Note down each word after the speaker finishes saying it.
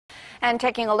And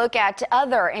taking a look at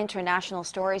other international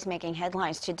stories making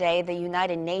headlines today, the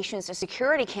United Nations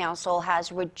Security Council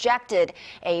has rejected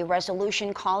a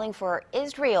resolution calling for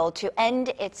Israel to end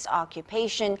its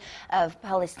occupation of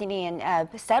Palestinian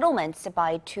settlements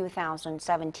by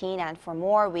 2017. And for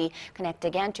more, we connect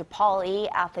again to Paul Lee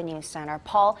at the News Center.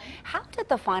 Paul, how did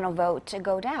the final vote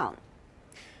go down?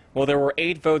 Well, there were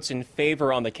 8 votes in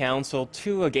favor on the council,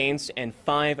 2 against, and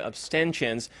 5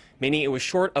 abstentions, meaning it was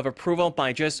short of approval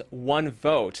by just 1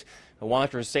 vote. The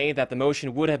watchers say that the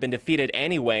motion would have been defeated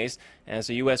anyways, as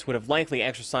the U.S. would have likely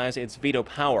exercised its veto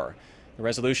power. The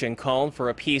resolution called for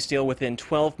a peace deal within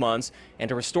 12 months and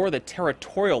to restore the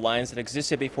territorial lines that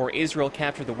existed before Israel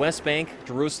captured the West Bank,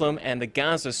 Jerusalem, and the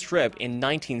Gaza Strip in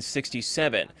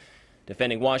 1967.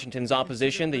 Defending Washington's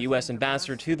opposition, the U.S.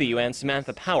 ambassador to the UN,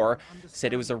 Samantha Power,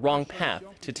 said it was the wrong path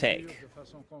to take.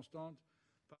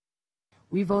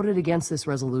 We voted against this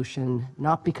resolution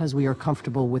not because we are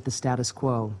comfortable with the status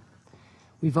quo.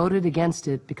 We voted against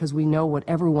it because we know what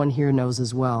everyone here knows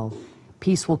as well.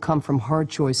 Peace will come from hard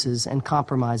choices and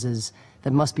compromises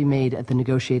that must be made at the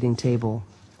negotiating table.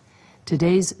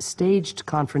 Today's staged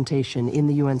confrontation in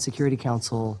the UN Security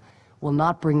Council will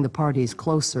not bring the parties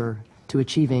closer to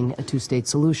achieving a two-state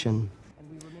solution.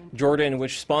 Jordan,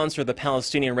 which sponsored the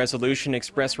Palestinian resolution,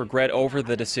 expressed regret over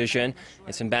the decision.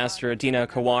 Its ambassador, Dina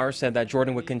Kawar, said that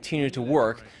Jordan would continue to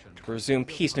work to resume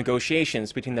peace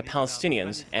negotiations between the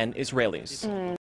Palestinians and Israelis.